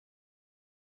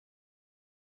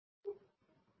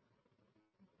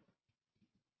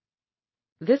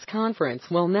This conference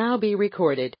will now be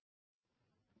recorded.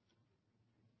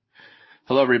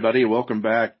 Hello, everybody. Welcome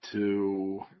back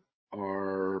to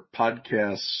our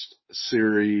podcast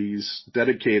series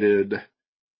dedicated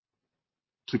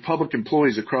to public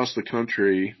employees across the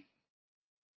country.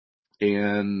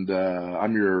 And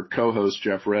I'm your co-host,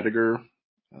 Jeff Rediger,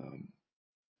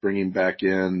 bringing back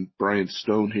in Brian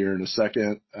Stone here in a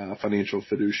second, financial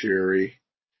fiduciary.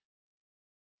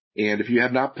 And if you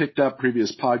have not picked up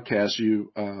previous podcasts, you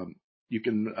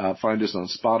can find us on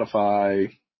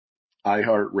Spotify,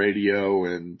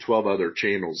 iHeartRadio, and 12 other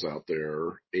channels out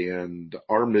there. And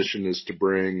our mission is to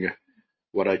bring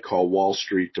what I call Wall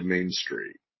Street to Main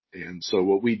Street. And so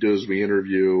what we do is we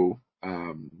interview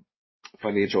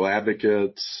financial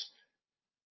advocates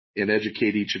and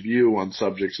educate each of you on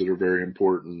subjects that are very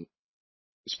important,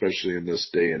 especially in this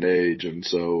day and age. And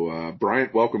so,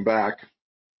 Bryant, welcome back.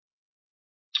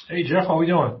 Hey, Jeff, how we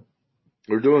doing?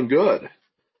 We're doing good.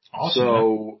 Awesome.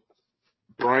 So,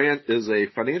 Bryant is a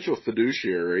financial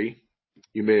fiduciary.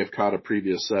 You may have caught a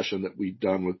previous session that we've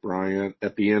done with Bryant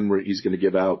at the end where he's going to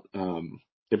give out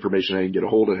information how you can get a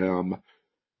hold of him.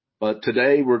 But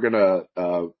today we're going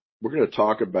to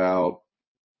talk about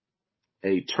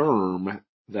a term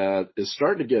that is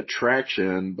starting to get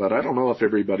traction, but I don't know if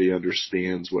everybody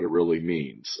understands what it really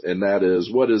means. And that is,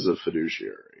 what is a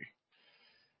fiduciary?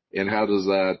 And how does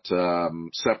that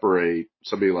separate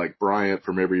somebody like Bryant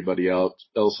from everybody else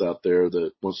out there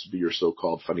that wants to be your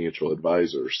so-called financial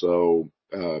advisor? So,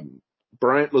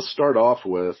 Bryant, let's start off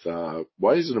with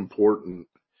why is it important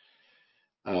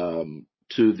to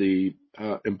the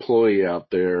employee out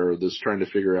there that's trying to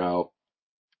figure out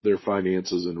their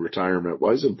finances in retirement?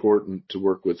 Why is it important to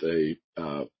work with a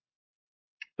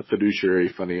fiduciary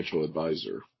financial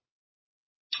advisor?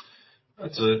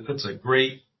 That's a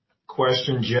great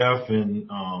question, Jeff. And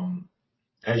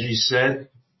as you said,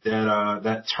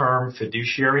 that term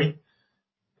fiduciary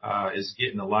is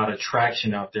getting a lot of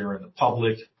traction out there in the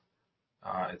public.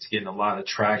 It's getting a lot of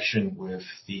traction with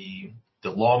the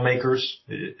lawmakers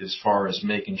as far as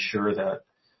making sure that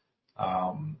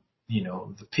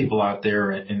the people out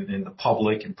there in the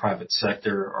public and private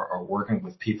sector are working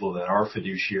with people that are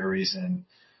fiduciaries. And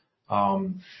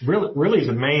really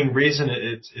the main reason,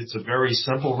 it's a very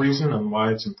simple reason on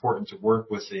why it's important to work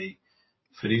with a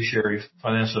fiduciary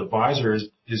financial advisor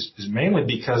is mainly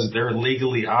because they're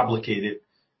legally obligated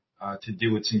to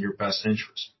do what's in your best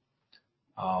interest.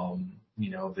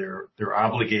 They're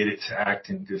obligated to act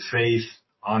in good faith,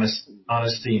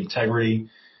 honesty, integrity.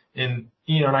 And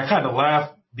I kind of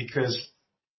laugh because,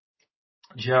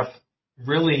 Jeff,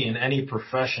 really in any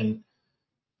profession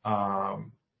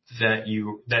that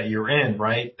you're in,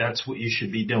 right? That's what you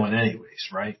should be doing anyways,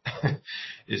 right?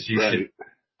 Is you Right. should be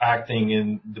acting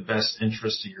in the best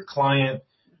interest of your client,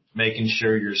 making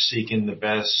sure you're seeking the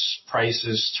best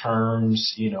prices,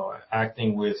 terms,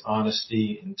 acting with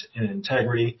honesty and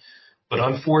integrity. But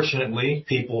unfortunately,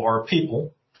 people are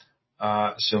people.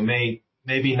 So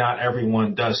maybe not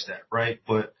everyone does that, right?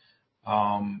 But,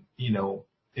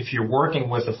 if you're working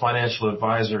with a financial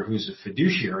advisor who's a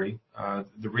fiduciary,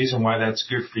 the reason why that's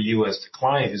good for you as the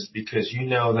client is because you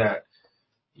know that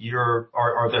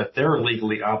that they're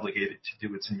legally obligated to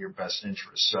do what's in your best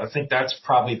interest. So I think that's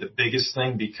probably the biggest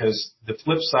thing, because the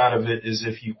flip side of it is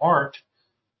if you aren't,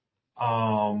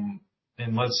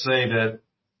 and let's say that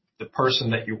the person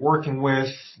that you're working with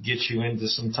gets you into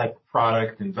some type of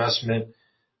product investment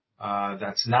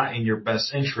that's not in your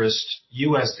best interest,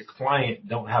 you as the client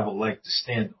don't have a leg to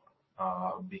stand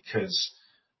on because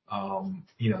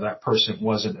that person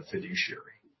wasn't a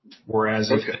fiduciary. Whereas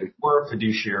if they were a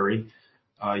fiduciary,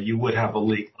 you would have a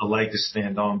leg to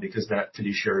stand on because that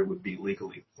fiduciary would be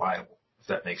legally liable, if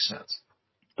that makes sense.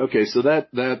 Okay, so that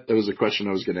was a question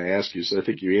I was going to ask you, so I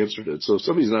think you answered it. So if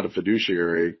somebody's not a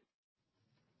fiduciary,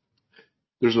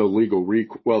 there's no legal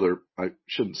I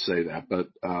shouldn't say that, but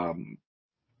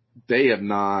they are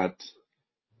not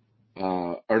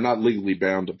legally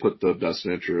bound to put the best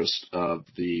interest of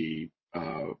the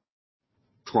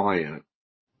client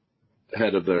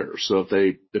ahead of theirs. So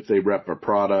if they rep a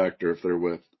product, or if they're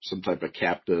with some type of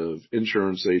captive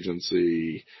insurance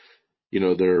agency,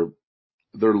 their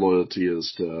loyalty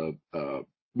is to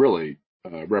really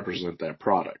represent that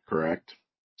product, correct?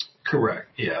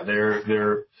 Correct. Yeah,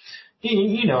 they're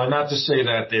and not to say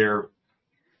that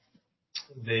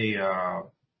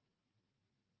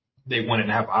they wouldn't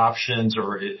have options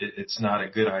or it's not a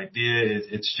good idea.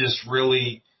 It's just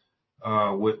really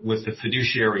with the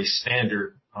fiduciary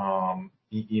standard,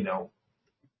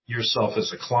 yourself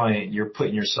as a client, you're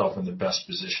putting yourself in the best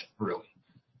position, really.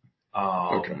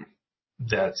 Okay.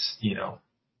 That's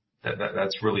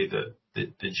That's really the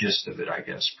gist of it, I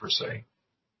guess, per se.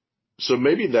 So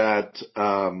maybe that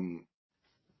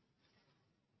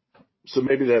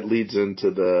leads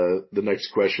into the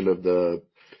next question of the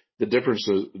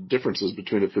differences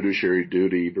between a fiduciary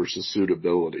duty versus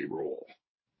suitability rule.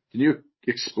 Can you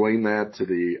explain that to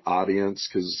the audience?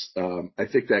 Because I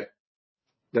think that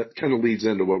kind of leads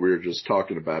into what we were just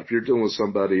talking about. If you're dealing with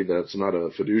somebody that's not a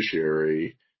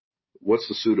fiduciary, what's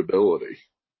the suitability?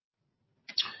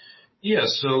 Yeah.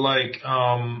 So let's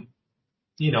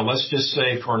just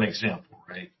say for an example,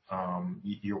 right?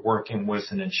 You're working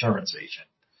with an insurance agent.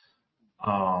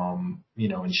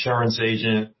 Insurance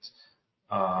agent,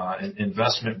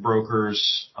 investment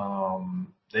brokers,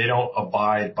 they don't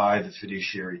abide by the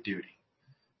fiduciary duty.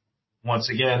 Once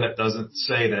again, that doesn't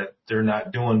say that they're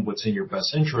not doing what's in your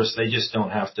best interest. They just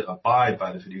don't have to abide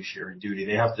by the fiduciary duty.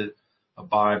 They have to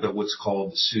abide by what's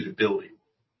called the suitability rule.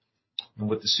 And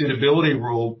what the suitability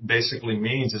rule basically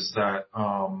means is that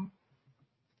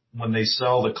when they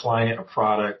sell the client a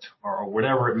product or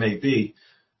whatever it may be,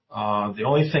 the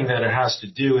only thing that it has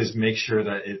to do is make sure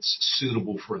that it's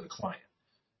suitable for the client.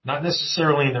 Not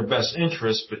necessarily in their best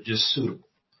interest, but just suitable.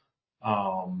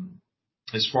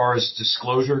 As far as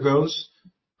disclosure goes,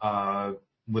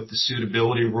 with the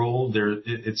suitability rule,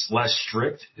 it's less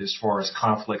strict as far as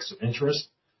conflicts of interest.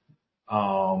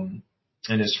 And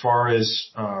as far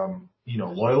as,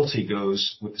 loyalty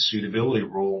goes with the suitability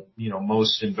rule,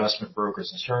 most investment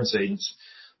brokers, insurance agents,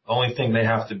 the only thing they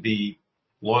have to be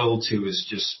loyal to is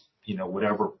just,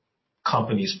 whatever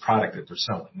company's product that they're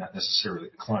selling, not necessarily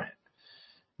the client.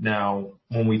 Now,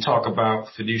 when we talk about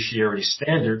fiduciary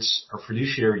standards or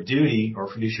fiduciary duty or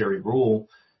fiduciary rule,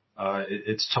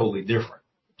 it's totally different.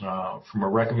 From a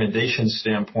recommendation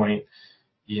standpoint,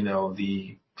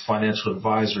 the financial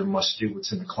advisor must do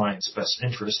what's in the client's best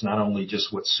interest, not only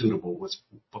just what's suitable,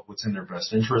 but what's in their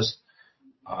best interest.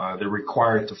 They're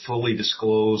required to fully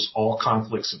disclose all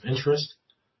conflicts of interest.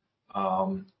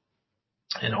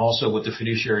 And also with the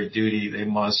fiduciary duty, they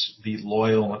must be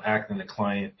loyal and act in the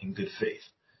client in good faith.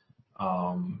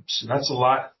 So that's a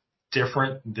lot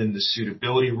different than the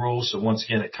suitability rule. So once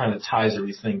again, it kind of ties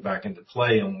everything back into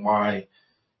play and why,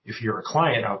 if you're a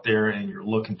client out there and you're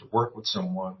looking to work with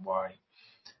someone, why,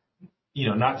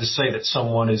 not to say that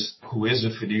someone who is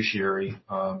a fiduciary,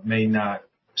 may not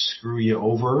screw you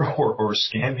over or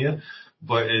scam you,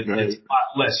 but it's a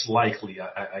lot less likely,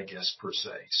 I guess, per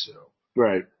se. So.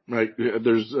 Right.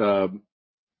 There's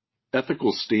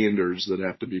ethical standards that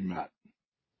have to be met.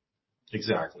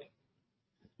 Exactly.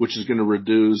 Which is going to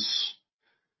reduce,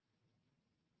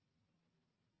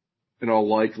 in all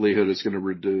likelihood, it's going to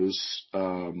reduce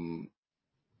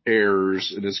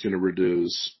errors, and it's going to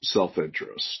reduce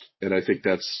self-interest. And I think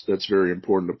that's very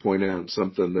important to point out,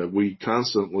 something that we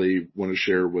constantly want to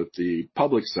share with the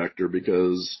public sector,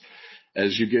 because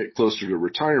as you get closer to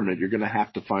retirement, you're going to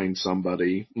have to find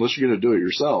somebody, unless you're going to do it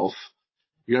yourself,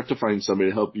 you have to find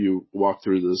somebody to help you walk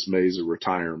through this maze of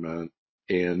retirement.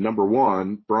 And number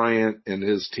one, Bryant and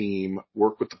his team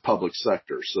work with the public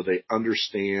sector, so they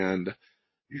understand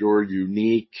your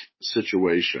unique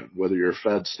situation, whether you're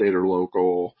Fed, state, or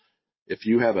local. If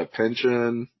you have a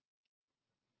pension,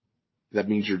 that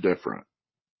means you're different.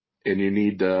 And you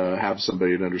need to have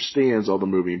somebody that understands all the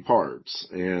moving parts.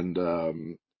 And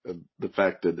the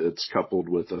fact that it's coupled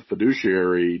with a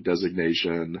fiduciary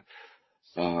designation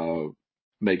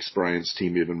makes Bryant's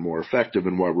team even more effective,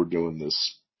 and why we're doing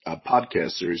this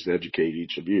podcast series to educate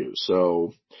each of you.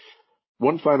 So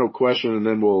one final question, and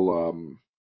then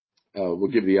we'll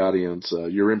give the audience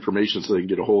your information so they can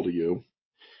get a hold of you.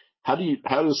 How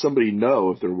does somebody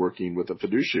know if they're working with a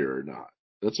fiduciary or not?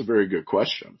 That's a very good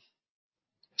question.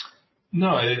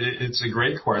 No, it's a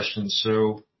great question.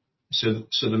 So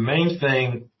the main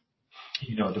thing,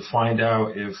 to find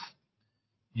out if,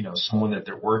 someone that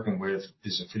they're working with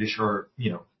is a fiduciary,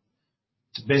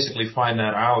 to basically find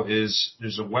that out is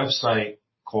there's a website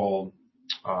called,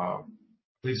 I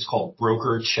believe it's called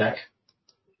Broker Check.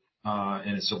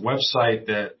 And it's a website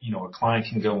that, a client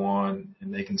can go on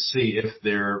and they can see if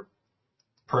their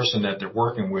person that they're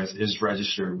working with is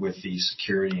registered with the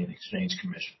Security and Exchange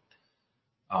Commission.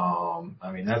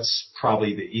 That's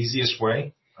probably the easiest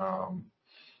way.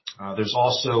 There's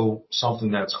also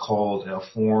something that's called a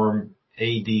Form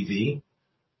ADV,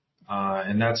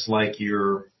 and that's like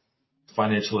your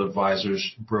financial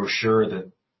advisor's brochure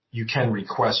that you can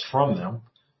request from them,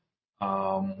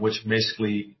 which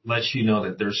basically lets you know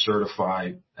that they're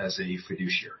certified as a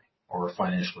fiduciary or a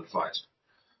financial advisor.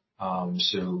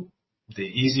 So the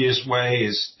easiest way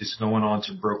is going on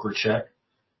to Broker Check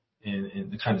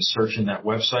and kind of searching that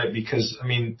website, because,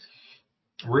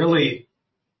 really,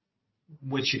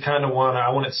 which you kind of want to,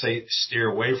 I wouldn't say steer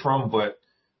away from, but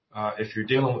if you're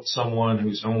dealing with someone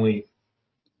who's only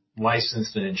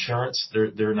licensed in insurance,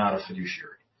 they're not a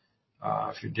fiduciary.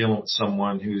 If you're dealing with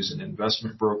someone who's an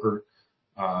investment broker,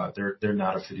 they're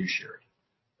not a fiduciary.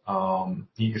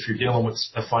 If you're dealing with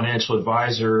a financial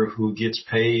advisor who gets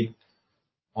paid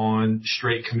on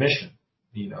straight commission,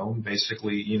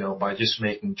 basically, by just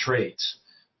making trades,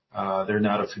 they're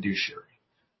not a fiduciary.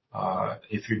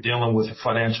 If you're dealing with a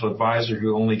financial advisor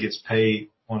who only gets paid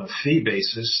on a fee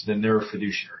basis, then they're a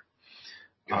fiduciary.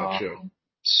 Gotcha.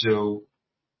 So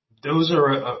those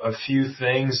are a few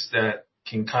things that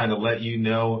can kind of let you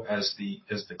know as the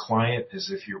client, as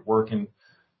if you're working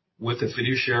with a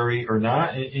fiduciary or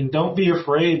not. And don't be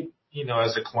afraid,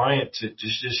 as a client to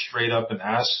just straight up and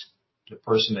ask the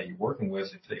person that you're working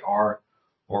with if they are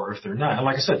or if they're not. And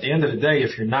like I said, at the end of the day,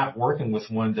 if you're not working with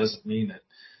one, doesn't mean that,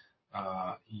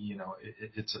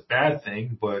 it's a bad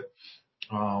thing, but,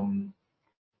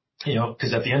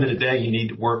 because at the end of the day, you need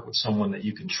to work with someone that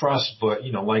you can trust. But,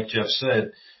 like Jeff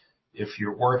said, if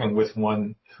you're working with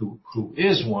one who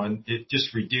is one, it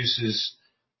just reduces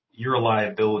your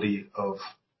liability of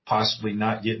possibly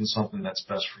not getting something that's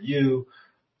best for you,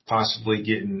 possibly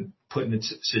getting put in a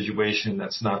situation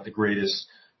that's not the greatest.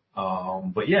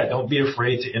 But yeah, don't be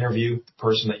afraid to interview the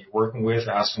person that you're working with,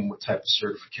 ask them what type of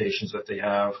certifications that they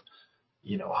have,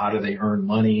 how do they earn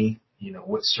money,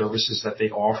 what services that they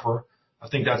offer. I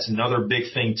think that's another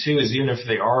big thing too, is even if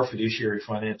they are a fiduciary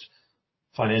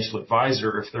financial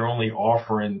advisor, if they're only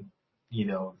offering,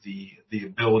 the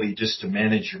ability just to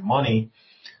manage your money,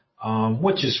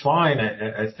 which is fine.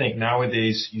 I think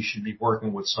nowadays you should be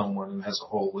working with someone who has a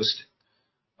holistic,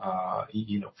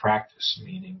 practice,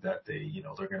 meaning that they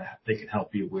can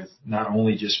help you with not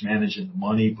only just managing the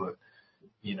money, but,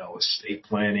 estate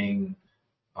planning,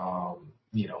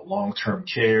 long-term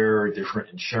care, different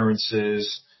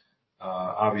insurances,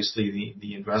 obviously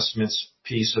the investments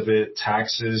piece of it,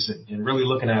 taxes, and really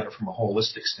looking at it from a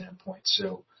holistic standpoint.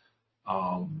 So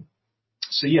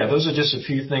yeah, those are just a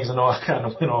few things. I know I kind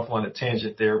of went off on a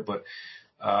tangent there, but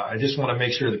I just want to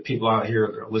make sure that people out here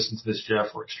that are listening to this,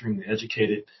 Jeff, are extremely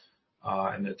educated,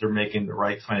 and that they're making the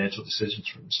right financial decisions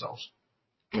for themselves.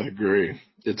 I agree.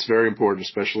 It's very important,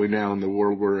 especially now in the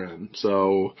world we're in.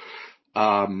 So,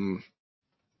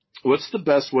 what's the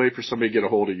best way for somebody to get a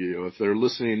hold of you if they're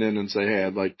listening in and say, hey,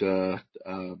 I'd like to,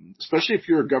 especially if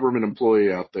you're a government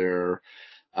employee out there,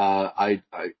 I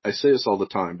say this all the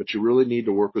time, but you really need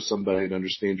to work with somebody to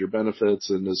understand your benefits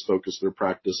and just focus their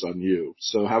practice on you.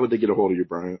 So how would they get a hold of you,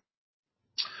 Brian?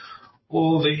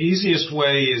 Well, the easiest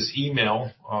way is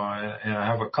email, and I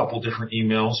have a couple different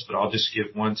emails, but I'll just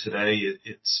give one today.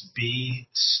 It's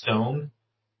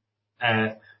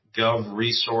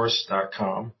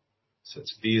bstone@govresource.com. So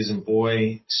it's B as in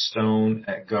boy,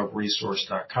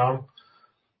 stone@govresource.com.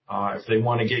 If they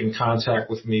want to get in contact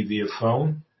with me via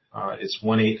phone, it's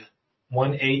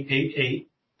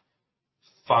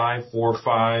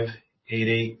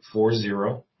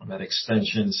 1-888-545-8840. I'm at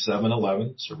extension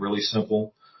 711. So really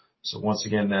simple. So once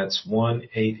again, that's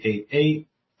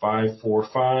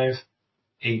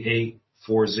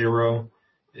 1-888-545-8840,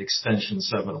 extension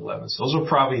 711. So those are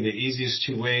probably the easiest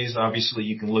two ways. Obviously,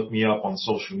 you can look me up on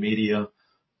social media.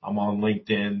 I'm on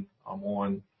LinkedIn. I'm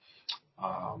on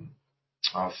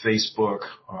Facebook.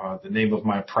 The name of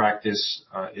my practice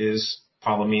is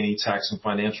Palomini Tax and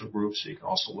Financial Group, so you can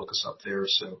also look us up there.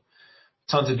 So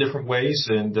tons of different ways,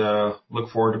 and look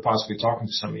forward to possibly talking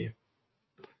to some of you.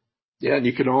 Yeah, and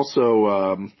you can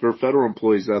also, for federal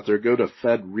employees out there, go to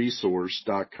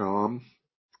fedresource.com,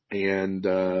 and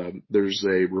there's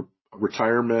a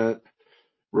retirement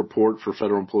report for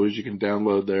federal employees you can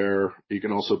download there. You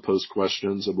can also post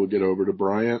questions, and we'll get over to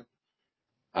Bryant.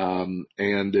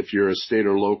 And if you're a state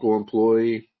or local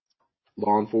employee,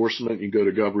 law enforcement, you can go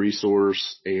to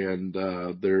GovResource, and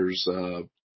there's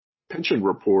pension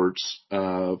reports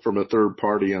from a third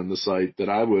party on the site that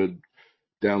I would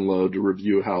download to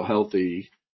review how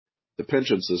healthy the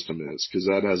pension system is, because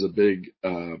that has a big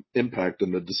impact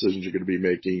on the decisions you're going to be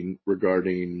making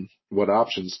regarding what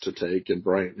options to take, and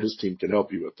Bryant and his team can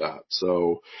help you with that.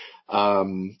 So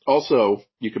also,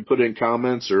 you can put in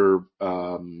comments or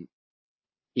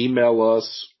email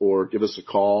us or give us a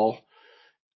call,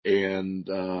 and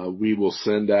we will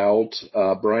send out.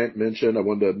 Bryant mentioned, I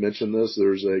wanted to mention this,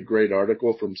 there's a great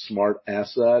article from Smart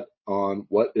Asset on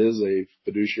what is a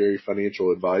fiduciary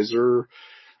financial advisor.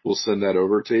 We'll send that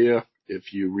over to you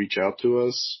if you reach out to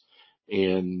us.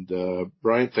 And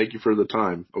Bryant, thank you for the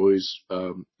time. Always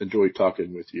enjoy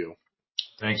talking with you.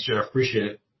 Thanks, Jeff. Appreciate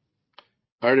it.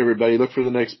 All right, everybody, look for the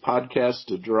next podcast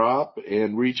to drop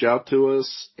and reach out to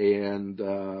us, and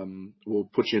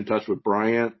we'll put you in touch with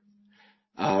Bryant.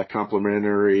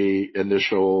 Complimentary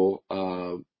initial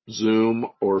Zoom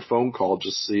or phone call,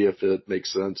 just see if it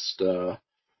makes sense to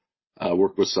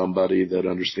work with somebody that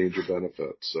understands your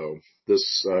benefits. So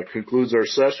this concludes our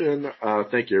session.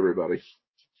 Thank you, everybody.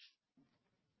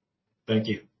 Thank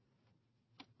you.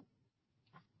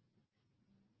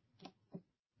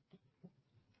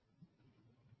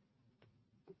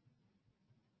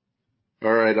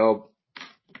 All right,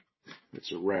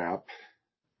 it's a wrap.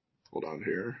 Hold on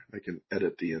here. I can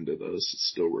edit the end of this. It's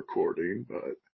still recording, but